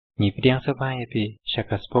Ni pediang sabai api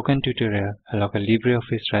shaka spoken tutorial alok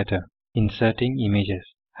LibreOffice-Writer inserting images.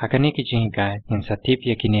 Hakani kijingai insert tip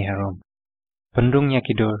yakini harom. Pynrung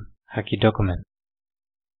yakidor haki document.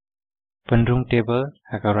 Pynrung table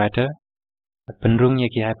haka writer. Pynrung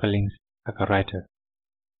yaki hyperlinks haka writer.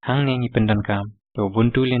 Hang ni pendan kam to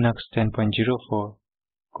Ubuntu Linux 10.04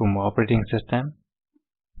 kum operating system.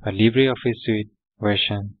 LibreOffice-Suite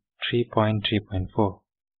version 3.3.4.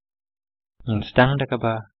 Instang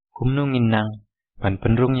dakaba kumnung innang ban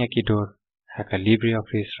Pynrung yakidor haka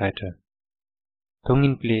LibreOffice-Writer.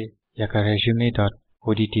 Tongin play yaka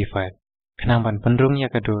resume.odt file. Kenang ban Pynrung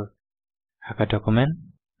yakador haka document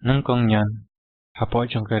nangkong nyan hapoh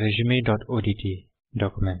jongka resume.odt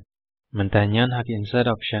document. Mentanyan haka insert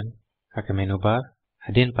option haka menu bar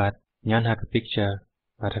hadin pat nyan haka picture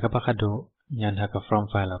pat haka pakado nyan haka from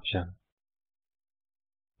file option.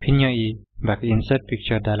 Pinya bak insert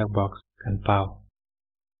picture dialog box kan pau.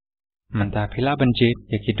 Menta pila banjit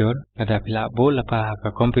yakidor kada pila bo lapa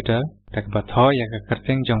haka komputer tak batho yaka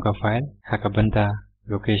kerteng jongka file haka benta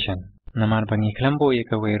location. Namar bangi klambo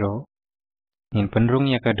yaka wero nin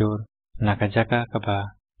Pynrung yakador naka jaka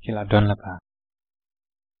kaba kila don lapa.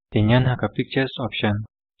 Tinyan haka pictures option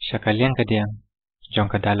syakaliang kadiang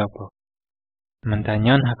jongka dialog box. Menta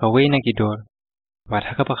nyon haka way nakidor bat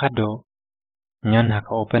haka pakado nyon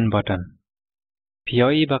haka open button.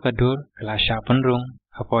 POE bakador kala sya Pynrung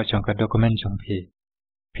hapoh jongka dokumen jongpi.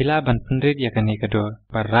 Pila ban pendrit yakani kador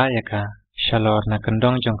barra yaka halor na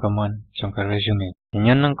kendong jongka mon jongka resume.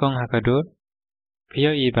 Nyon nangkong hakador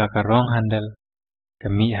POE baka wrong handle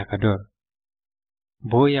kami hakador.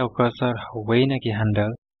 Bo yaw cursor way na ki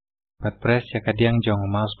handle but press yakadiang jong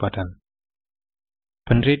mouse button.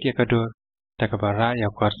 Pendrit yakador takabara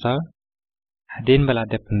yaw cursor hadin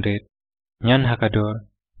balade pendrit nyon hakador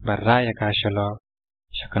barra yaka halor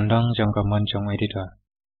syakendong jongka mon jong editor.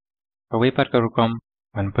 Kawepat karukom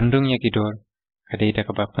ban Pynrung yakidor kadai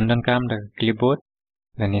takaba pendan kam da clipboard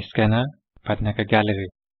dan scanner pat naka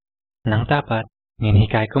gallery. Nang tapat ngin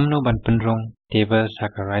hikai kumno ban Pynrung tables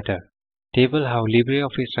haka writer. Table how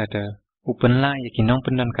LibreOffice-Writer open la yaki nong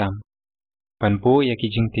pendan kam ban bo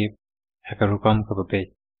yaki jingtip haka rukom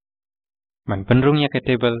kababej. Ban Pynrung yaka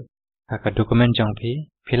table haka dokumen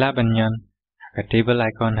jongpi pila ban nyon haka table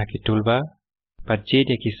icon haki toolbar bat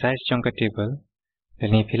jid yaki size jongka table dan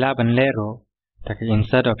ni pila ban lero taka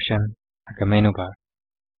insert option haka menu bar.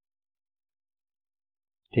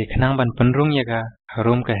 Di kenang ban Pynrung yaka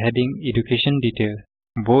harum ke heading education detail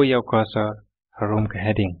bo yaw cursor harum ke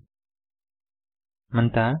heading.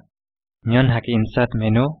 Menta nyon haka insert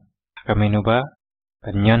menu haka menu bar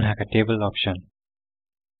bat nyon haka table option.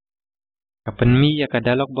 Kapenmi yaka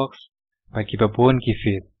dialog box bagi babon ki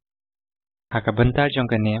field. Haka bentar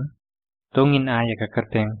jongka name tongin a yaka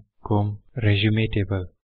kerteng kum resume table.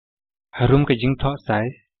 Harum ke jingtho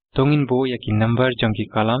size tongin bo yaki number jongki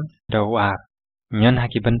columns da OR. Nyon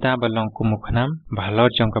haki benta balong kumukhnam bahalor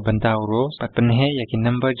jongka benta rows pat penhe yaki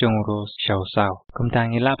number jong rows shaw saw.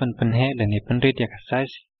 Kumtang ilapan penhe lani pendrit yaka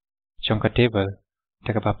size jongka table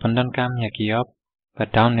takaba pendan kam yaki up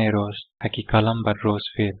pat down arrows haki column bat rows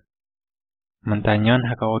field. Menta nyon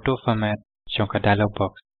haka AutoFormat jongka dialog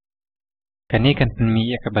box. Kani kan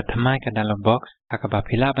penmi yaka bathamai ka dialog box haka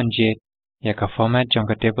bapila banjit yaka format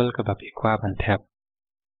jongka table ka bapikwa ban tab.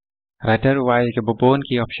 Writer y yaka babon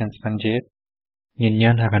ki options banjit ngin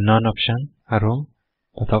nyon haka non option harum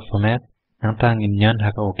AutoFormat nangta ngin nyon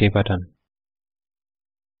haka OK button.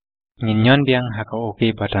 Ngin nyon biang haka OK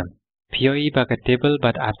button. POE baka table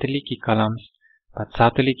bat atili ki columns bat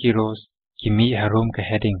satili ki rows ki mi harum ke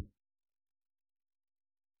heading.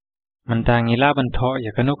 Mentang ila bantho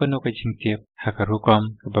ya kanu ka jingtip haka rukom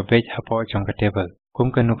ka babej hapoh jongka table.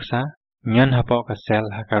 Kum ka nuksa nyon hapoh ka cell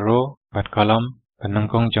haka row bat column bat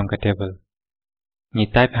nangkong jongka table. Ni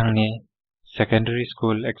type hang ni secondary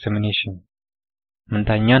school examination.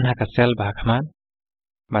 Mentang nyon haka cell bahakmat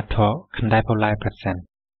batho kandai polai percent.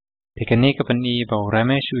 Tikani ka pani bau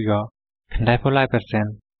ramesh uyo kandai polai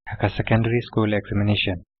percent haka secondary school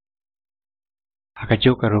examination. Haka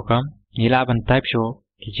juk ka rukom ila ban type show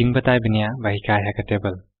kijing batai benia bahikai haka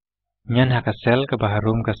table. Nyan haka cell ke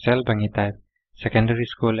baharum ke cell bangi type secondary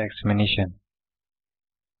school examination.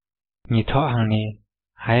 Nitho hang ni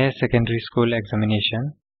higher secondary school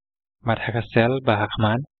examination bat haka cell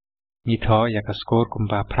bahakman nitho yaka score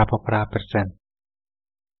kumba prapopra percent.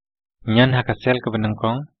 Nyan haka cell ke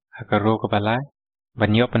benangkong haka row ke balai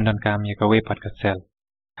banyo pendan kam yaka wepat ke cell.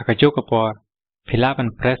 Haka juk ke por pila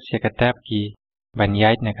ban press yaka tab ki ban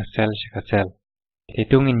yait naka cell yaka cell.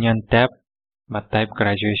 Hitungin nyon tab bat type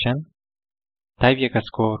graduation type yaka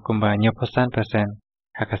score kumba nyo %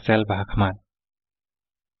 haka cell bahakmat.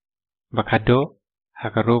 bakado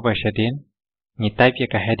haka row ba shadin ni type ya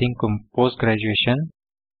ka heading kum post graduation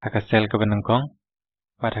haka cell ka banangkong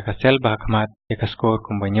bat haka cell ba khmat ya ka score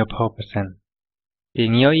kum ba nyop ho percent ti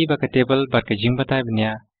ngio I ba ka table bat ka jing batai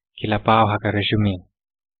bnya kila pau haka resume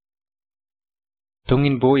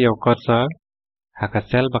tungin bo ya cursor haka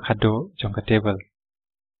cell bakado jong ka table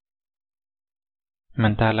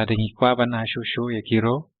mantala dengi kwa ban ashu shu ya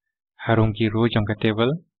kiro harung ki row jong ka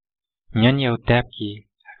table nyan ya tab ki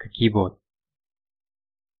haka keyboard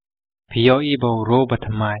Pio ibo row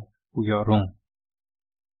batamai uyo rung.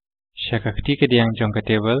 Shaka ketika diang jong ka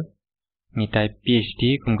table ni type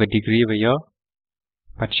PhD kum ka degree bayo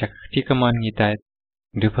pat shaka ketika mon ni type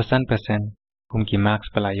 2% kum ki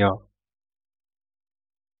marks pala yo.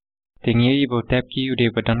 Tingi ibo tab ki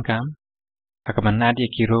ude badan kam haka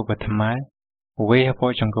manadi ki row batamai uwe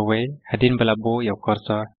hapo jong ka we hadin bala bo yo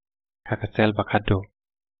cursor haka cell bakado.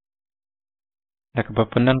 Laka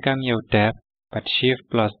bapandan kam yo tab pat shift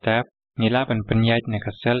plus tab nilaban penyait na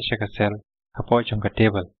ka cell shaka cell hapo jong ka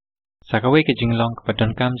table. Sakawe ke jinglong ke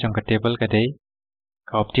badan kam jong ka table ka day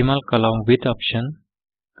ka optimal column width option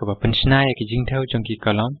ka ba penshna ya ke jing thau jong ki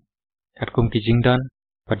column kat kum ki jingdon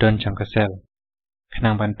badan jong ka cell.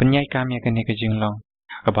 Khnang ban penyait kam ya ke ne ke jinglong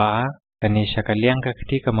ka ba a tani shaka liang ka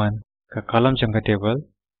khti ka man ka column jong ka table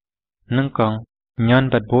nangkong nyon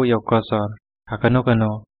bat bo yo cursor hakano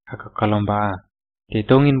kano haka column ba a. Ti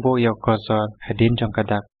tongin bo yo cursor hadin jong ka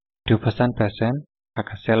dak 2%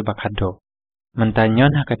 haka cell bakado.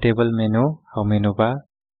 Mentanyon haka table menu hau menu bar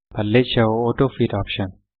palit show auto fit option.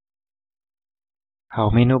 Hau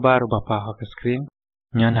menu bar bapa haka screen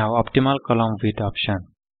nyon hau optimal column width option.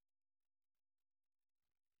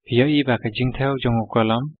 Pio I ba ka jingthau jong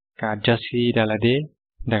column ka adjust hi dalade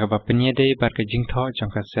daga ba penye de bar ka jingthau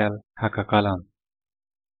jong ka cell haka column.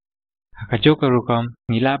 Haka joka rukom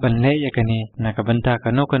nila ban le yakani naka banta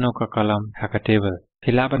ka no ka column haka table.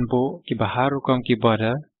 Hila ban bo ki bahar rukom ki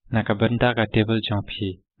border naka banta ka table jong phi.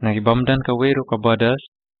 Naki bomdan ka weru ka borders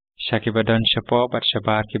shaki badan shapo bat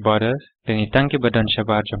shabar ki borders dan itang ki badan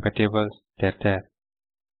shabar jong ka tables ter.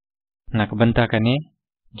 Naka banta ka ni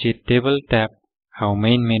jit table tab hau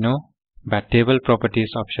main menu bat table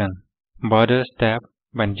properties option. Borders tab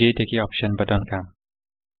ban jit ki option badan kam.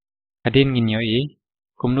 Adin nginyo I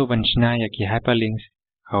kumnu ban Shna ya ki hyperlinks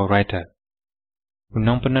hau writer.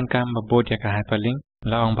 Unong penan kam babod ya ka hyperlink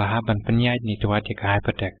laong baha ban penyait ni tuat ya ka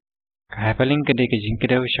hypertext. Ka hyperlink kede ke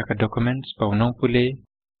jingkidau shaka documents pa unong pule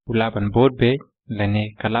ulaban board be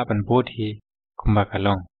lene kalaban board hi kumba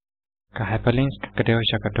kalong. Ka hyperlinks kedau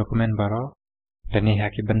shaka document baro lene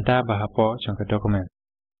haki benta bahapo shaka document.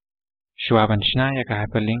 Shwaban Shna ya ka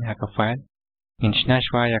hyperlink haka file in Shna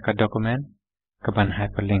shwa ya ka document kaban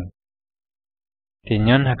hyperlink.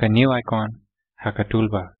 Tinyon haka new icon haka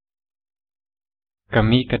toolbar.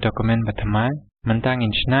 Kami ka document batamai mentang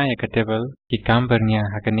in Shna ya ka table ki kambernya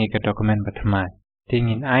haka ni ka document batamai.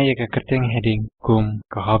 Tingin ai ya ka kerteng heading kum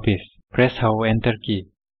ka hobbies. Press hau enter key.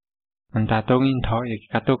 Mentatong in tho ya ki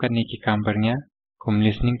kato ka ni ki kambernya kum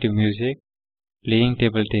listening to music, playing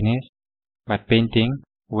table tennis, but painting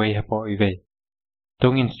way hapo iwe.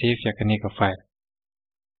 Tong in save ya ka ni ka file.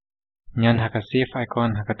 Nyan haka save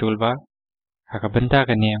icon haka toolbar haka benta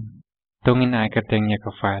ka name. Tong in ai kerteng ya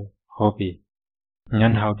ka file hobby.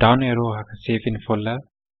 Nyan hau down arrow haka save in folder.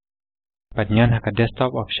 But nyan haka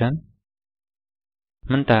desktop option.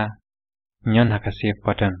 Menta nyan haka save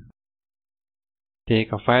button.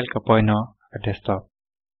 Take a file ka poino haka desktop.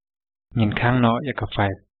 Nyin khang no ya ka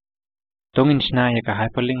file. Tong in Shna ya ka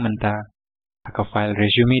hyperlink menta haka file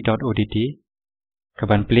resume.odt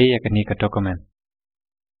kaban play ya ka ni ka document.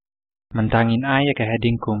 Mentang in ai ya ka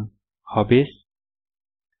heading kum hobbies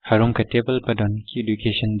harung ka table padon ki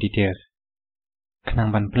education details.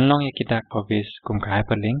 Khnang ban penlong ya kita hobbies kum ka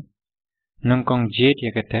hyperlink nungkong jet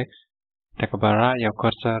ya ka text takabara ya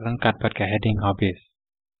cursor rangkat pat ka heading hobbies.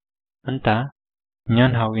 Menta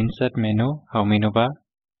nyon hau insert menu hau menu bar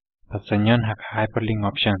patsa nyon haka hyperlink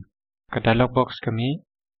option. Ka dialog box kami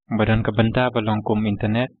badan ka benta balong kum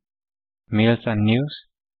internet, mails and news,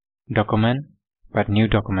 document, but new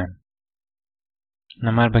document.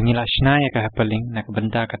 Namar bangila Shna ya ka hyperlink nak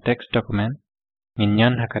benta ka text document min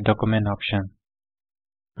nyon haka document option.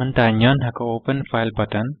 Menta nyon haka open file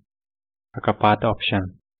button haka path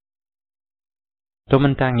option. To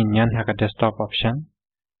mentang nyon haka desktop option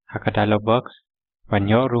haka dialog box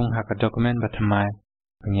banyo rung haka document batamai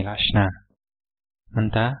bangila Shna.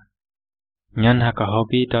 Menta nyon haka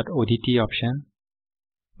hobby.odt option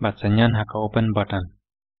batsa nyon haka open button.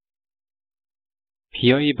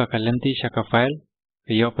 Pio I baka lenti shaka file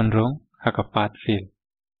kayo Pynrung haka path fill.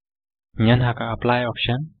 Nyon haka apply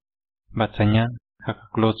option batsa nyon haka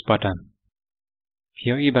close button.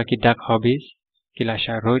 Pio I baki dark hobbies kila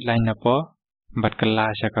sha road line na po bat kala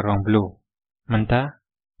sha ka rong blue. Manta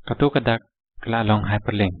katu kadak kala long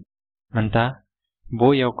hyperlink. Manta bo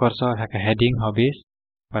yaw cursor haka heading hobbies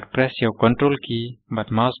but press yaw control key but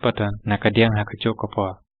mouse button na kadiang haka choko po.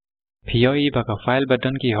 Pio I baka file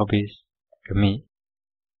button ki hobbies kami.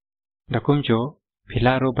 Dakumjo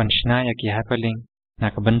pila ro ban Shna ya ki hyperlink na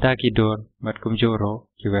kabanta ki door but kumjo ro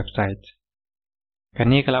ki website.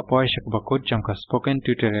 Kani kala po shak bakut jam ka spoken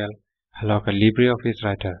tutorial halo ka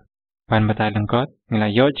LibreOffice-Writer. Pan batai lengkot ngila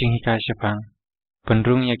yo jing hika shapang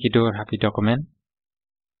Pynrung ya ki door happy document.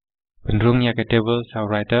 Pynrung ya ka tables how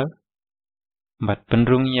writer. But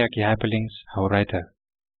Pynrung ya ki hyperlinks how writer.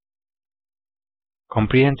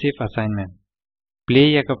 Comprehensive assignment.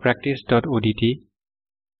 Play ya ka practice.odt.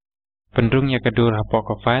 Pynrung ya ka door hapoh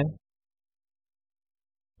ka file.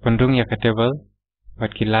 Pynrung ya ka table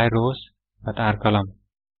but ki lie rows but r column.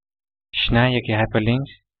 Shna ya ki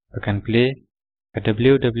hyperlinks akan play ke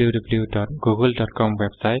www.google.com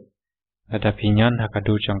website ada pinyon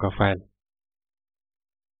hakadu jangka file.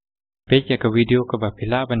 Page ya ka video ka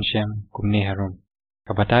bapila ban shem kumni harum.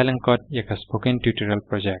 Ka batalang kot ya ka spoken tutorial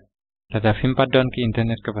project. Lada fimpadon ki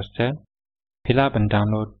internet ka basta pila ban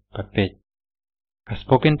download pat page. Ka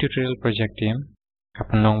spoken tutorial project team ka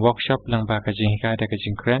penong workshop lang ba ka jinghika ada ka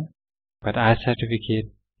jingkren but I certificate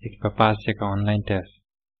ya ka pass ya ka online test.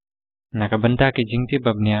 Na ka banta ki jingti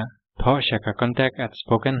babnya tho sha ka contact at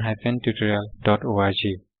spoken-tutorial.org.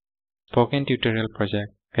 Spoken tutorial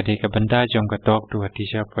project kadi ka banta jom ka talk to a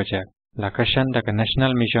teacher project. Lakashan da ka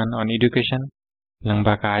National Mission on Education lang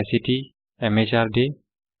ba ka ICT MHRD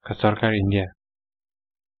ka Sarkar India.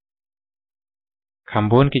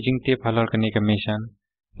 Khambon ki jingti halor kani ka mission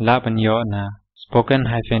la ban yo na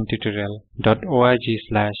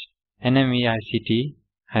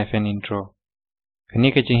spoken-tutorial.org/nmeict-intro. Kani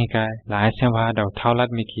ka jinghikai la aisang wa daw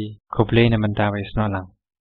thawlat miki kublay na banta wa isno lang.